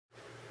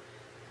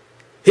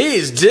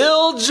He's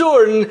Dyl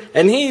Jordan,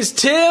 and he's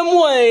Tim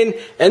Wayne,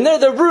 and they're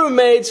the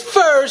Rommates'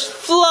 first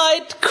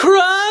flight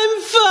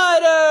crime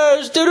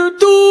fighters!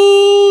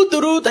 Doo-doo-doo,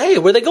 doo-doo. Hey,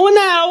 where they going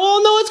now?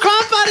 Oh no, it's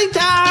crime fighting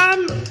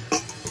time!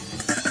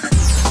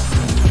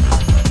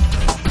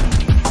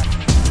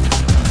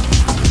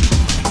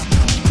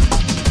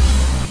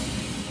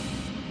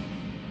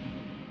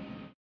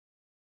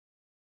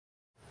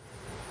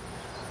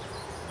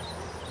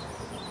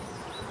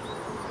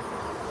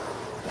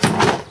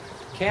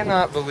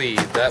 Cannot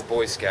believe that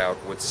Boy Scout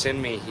would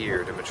send me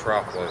here to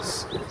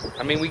Metropolis.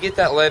 I mean, we get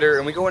that letter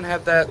and we go and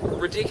have that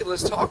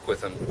ridiculous talk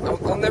with him.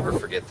 I'll never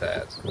forget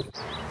that.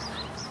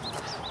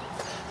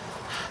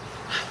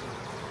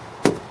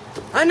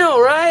 I know,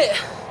 right?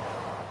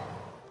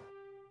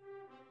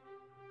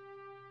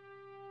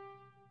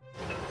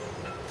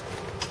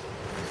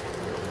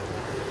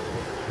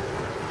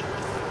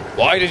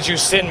 Why did you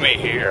send me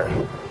here?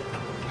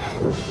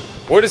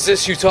 What is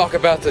this you talk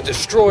about the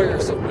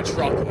destroyers of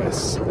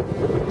Metropolis?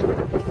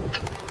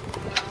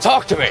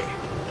 Talk to me.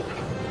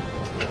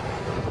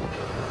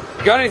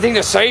 You got anything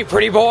to say,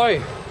 pretty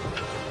boy?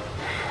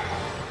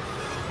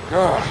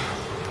 Ugh.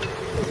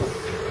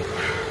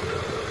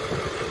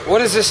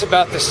 What is this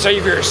about the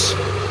saviors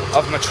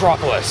of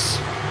Metropolis?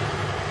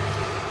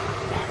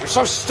 You're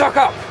so stuck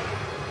up.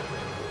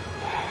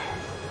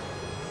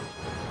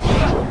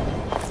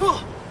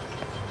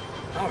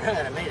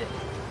 Alright, I made it.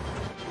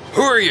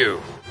 Who are you?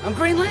 I'm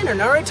Green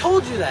Lantern, I already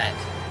told you that.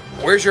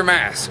 Where's your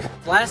mask?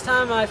 Last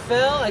time I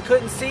fell, I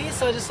couldn't see,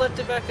 so I just left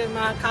it back in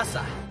my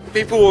casa.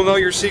 People will know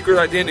your secret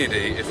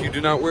identity if you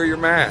do not wear your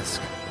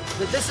mask.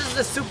 But this is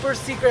the super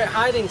secret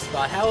hiding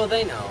spot, how will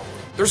they know?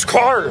 There's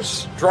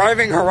cars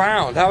driving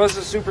around. How is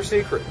it super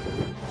secret?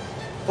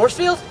 Force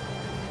field?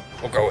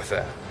 We'll go with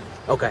that.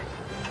 Okay.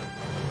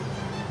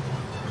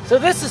 So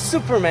this is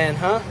Superman,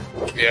 huh?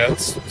 Yeah,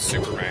 it's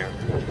Superman.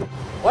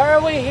 Why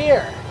are we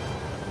here?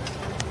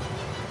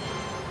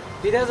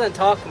 He doesn't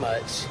talk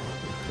much.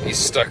 He's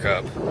stuck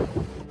up.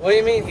 What do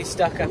you mean he's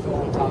stuck up and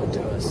won't talk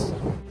to us?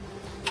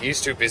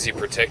 He's too busy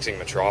protecting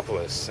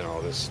Metropolis and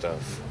all this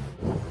stuff.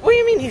 What do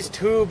you mean he's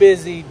too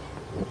busy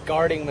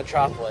guarding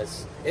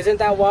Metropolis? Isn't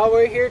that why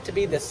we're here, to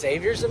be the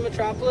saviors of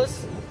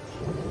Metropolis?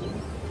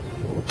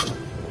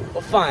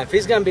 Well fine, if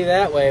he's gonna be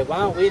that way, why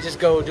don't we just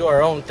go do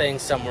our own thing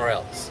somewhere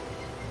else?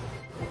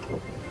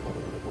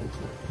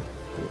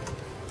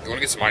 You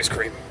wanna get some ice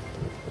cream?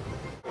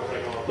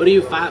 What do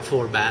you fight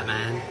for,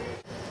 Batman?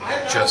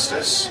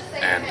 Justice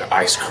and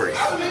ice cream.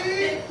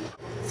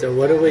 So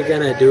what are we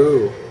gonna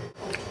do?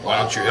 Why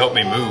don't you help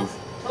me move?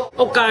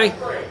 Okay.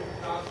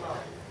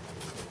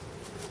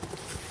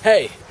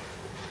 Hey,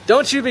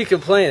 don't you be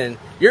complaining.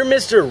 You're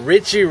Mr.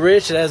 Richie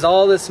Rich that has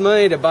all this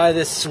money to buy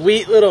this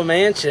sweet little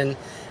mansion,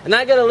 and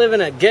I gotta live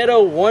in a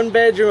ghetto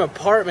one-bedroom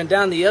apartment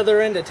down the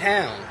other end of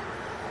town.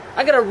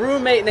 I got a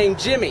roommate named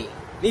Jimmy,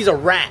 and he's a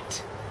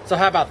rat. So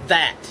how about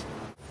that?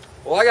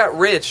 Well, I got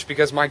rich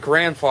because my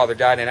grandfather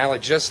died in an alley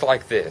just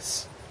like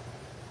this.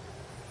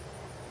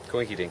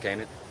 Coinky dink,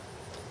 ain't it?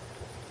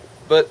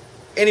 But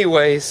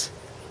anyways,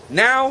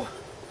 now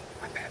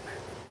I'm Batman.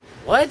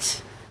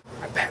 What?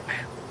 I'm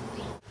Batman.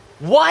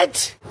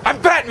 What? I'm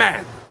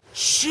Batman!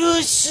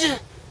 Shush!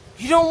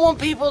 You don't want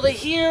people to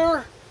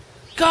hear?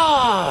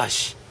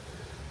 Gosh!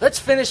 Let's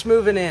finish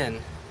moving in.